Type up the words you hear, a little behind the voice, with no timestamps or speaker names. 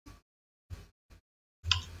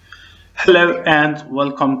Hello and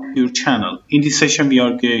welcome to your channel. In this session we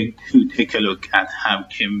are going to take a look at how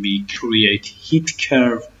can we create heat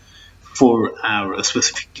curve for our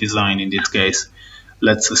specific design. In this case,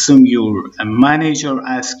 let's assume your manager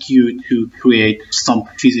asks you to create some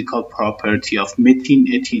physical property of methane,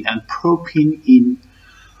 ethene and propene in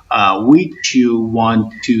which you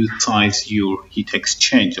want to size your heat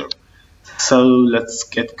exchanger. So let's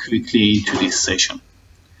get quickly into this session.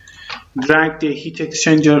 Drag the heat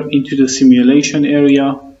exchanger into the simulation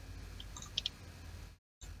area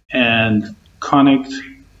and connect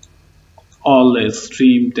all the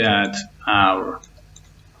stream that our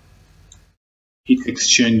heat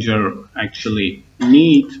exchanger actually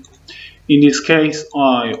need. In this case,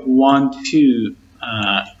 I want to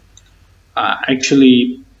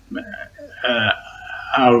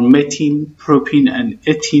our methane, propene and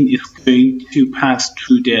ethene is going to pass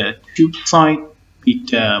through the tube side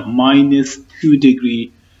with -2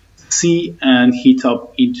 degrees C and heat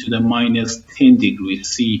up into the -10 degrees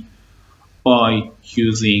C by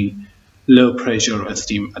using low pressure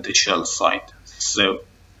steam at the shell side. So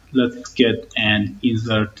let's get and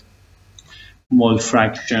insert mole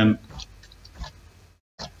fraction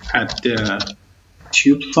at the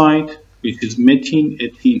tube side, which is methane,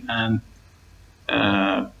 ethene and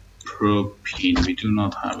propene. We do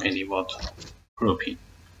not have any propene.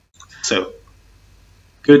 So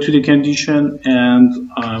go to the condition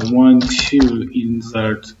and I want to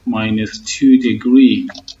insert -2 degrees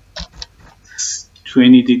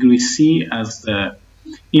 20 degrees C as the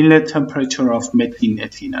inlet temperature of methane,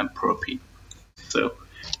 ethene and propene. So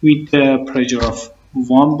with the pressure of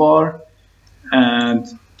 1 bar, and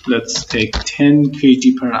let's take 10 kg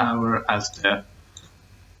per hour as the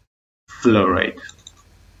flow rate.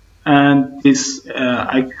 And this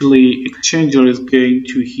actually exchanger is going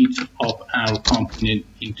to heat up our component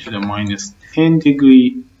into the -10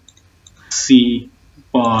 degrees C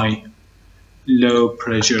by low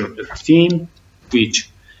pressure steam, which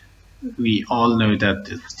we all know that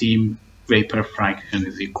the steam vapor fraction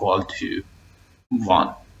is equal to 1.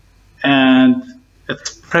 And its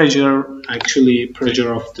pressure, actually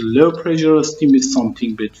pressure of the low pressure steam is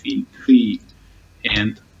something between 3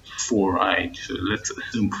 and 4. So let's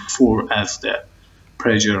assume 4 as the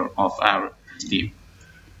pressure of our steam.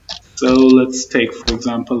 So let's take, for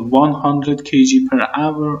example, 100 kg per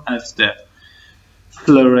hour as the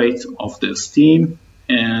flow rate of the steam,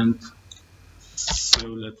 and so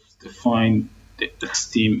let's define that the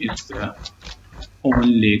steam is the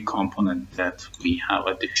only component that we have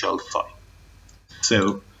at the shell side.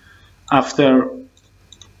 So after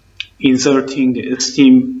inserting the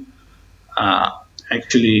steam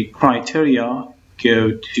criteria, go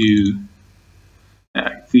to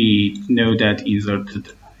we know that inserted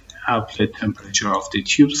outlet temperature of the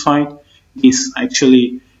tube side. This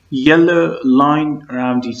actually yellow line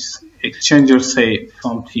around this exchanger say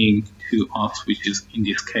something to us, which is in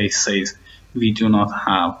this case says we do not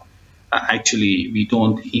have we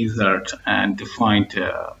don't insert and define the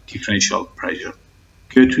differential pressure.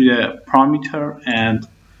 Go to the parameter and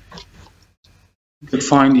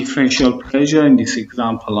define differential pressure. In this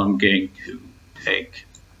example, I'm going to take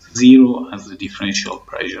 0 as the differential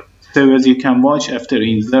pressure. So as you can watch, after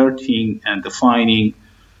inserting and defining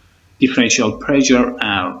differential pressure,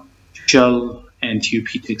 our shell and tube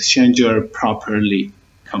heat exchanger properly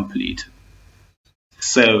completed.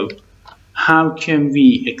 So how can we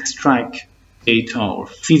extract data or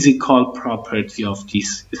physical property of this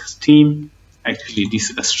steam? Actually, this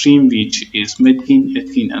stream, which is methane,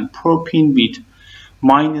 ethene and propene with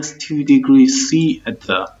 -2 degrees C at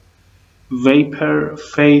the vapor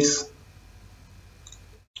phase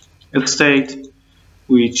state,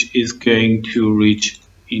 which is going to reach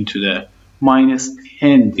into the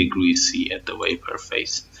 -10 degrees C at the vapor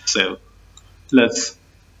phase. So let's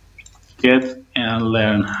get and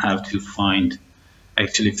learn how to find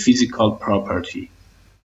actually physical property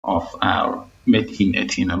of our methane,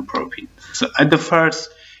 ethene and propene. So at the first,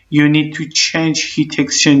 you need to change heat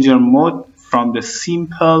exchanger mode from the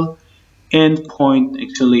simple endpoint.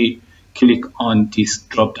 Actually click on this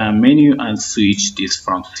drop down menu and switch this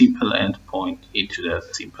from simple endpoint into the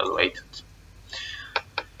simple weighted.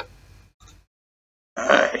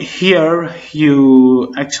 Here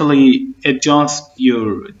you actually adjust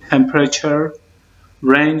your temperature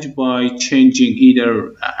range by changing either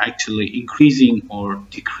increasing or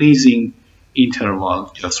decreasing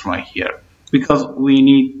interval just right here, because we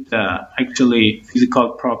need the physical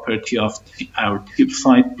property of our tube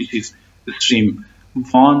side, which is the stream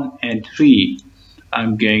 1 and 3.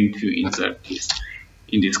 I'm going to insert this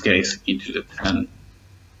in this case into the 10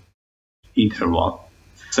 interval.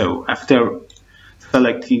 So after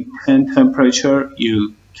selecting pen temperature,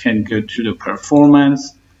 you can go to the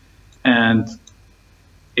performance and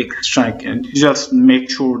extract, and just make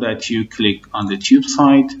sure that you click on the tube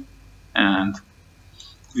side, and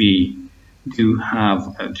we do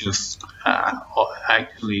have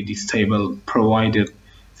actually this table provided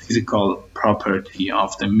physical property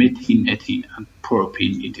of the methane, ethene, and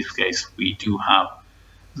propene. In this case, we do have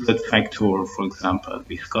Z factor, for example,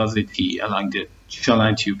 viscosity along the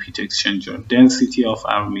Challen tube heat exchanger, density of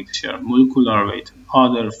our mixture, molecular weight, and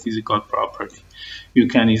other physical property. You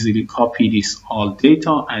can easily copy this all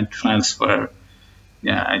data and transfer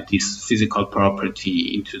this physical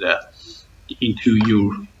property into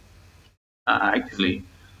your actually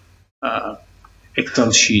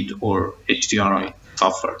Excel sheet or HDRI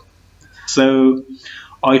software. So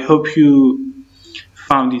I hope you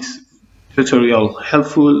found this tutorial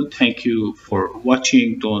helpful. Thank you for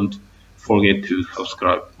watching. Don't forget to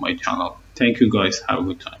subscribe my channel. Thank you guys. Have a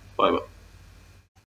good time. Bye bye.